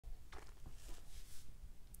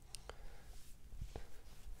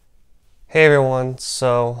Hey everyone, it's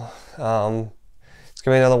gonna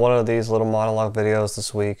be another one of these little monologue videos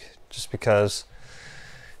this week, just because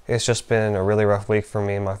it's just been a really rough week for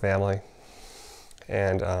me and my family,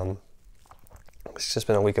 and it's just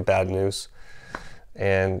been a week of bad news,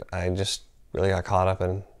 and I just really got caught up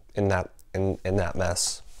in that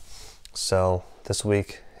mess. So this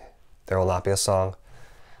week there will not be a song.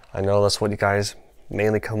 I know that's what you guys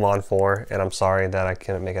mainly come on for, and I'm sorry that I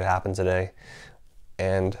couldn't make it happen today.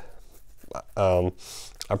 And I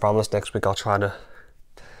promise next week I'll try to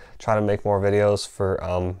make more videos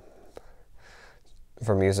for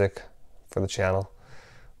music for the channel,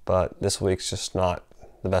 but this week's just not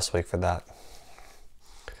the best week for that.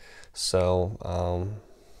 So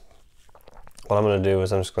what I'm going to do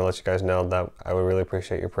is I'm just going to let you guys know that I would really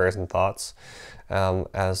appreciate your prayers and thoughts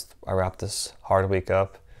as I wrap this hard week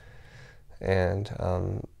up, and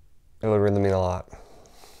it would really mean a lot.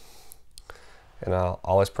 And I'll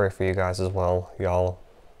always pray for you guys as well. Y'all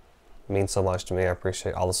mean so much to me. I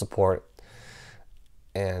appreciate all the support,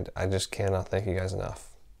 and I just cannot thank you guys enough.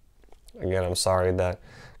 Again, I'm sorry that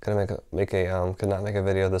could not make a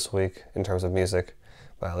video this week in terms of music,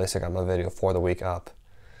 but at least I got my video for the week up,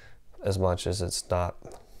 as much as it's not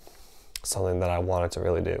something that I wanted to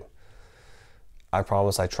really do. I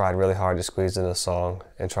promise I tried really hard to squeeze in a song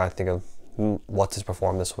and try to think of what to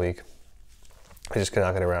perform this week. I just could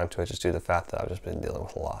not get around to it, just due to the fact that I've just been dealing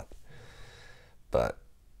with a lot. But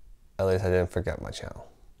at least I didn't forget my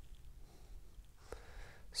channel.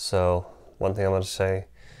 So one thing I'm going to say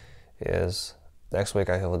is next week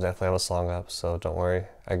I will definitely have a song up, so don't worry.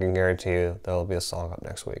 I can guarantee you there will be a song up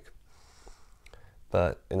next week.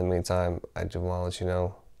 But in the meantime, I do want to let you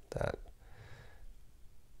know that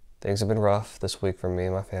things have been rough this week for me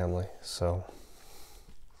and my family, so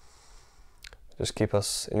just keep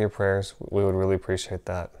us in your prayers. We would really appreciate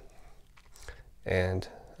that. And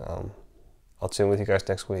I'll tune with you guys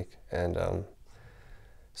next week, and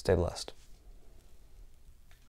stay blessed.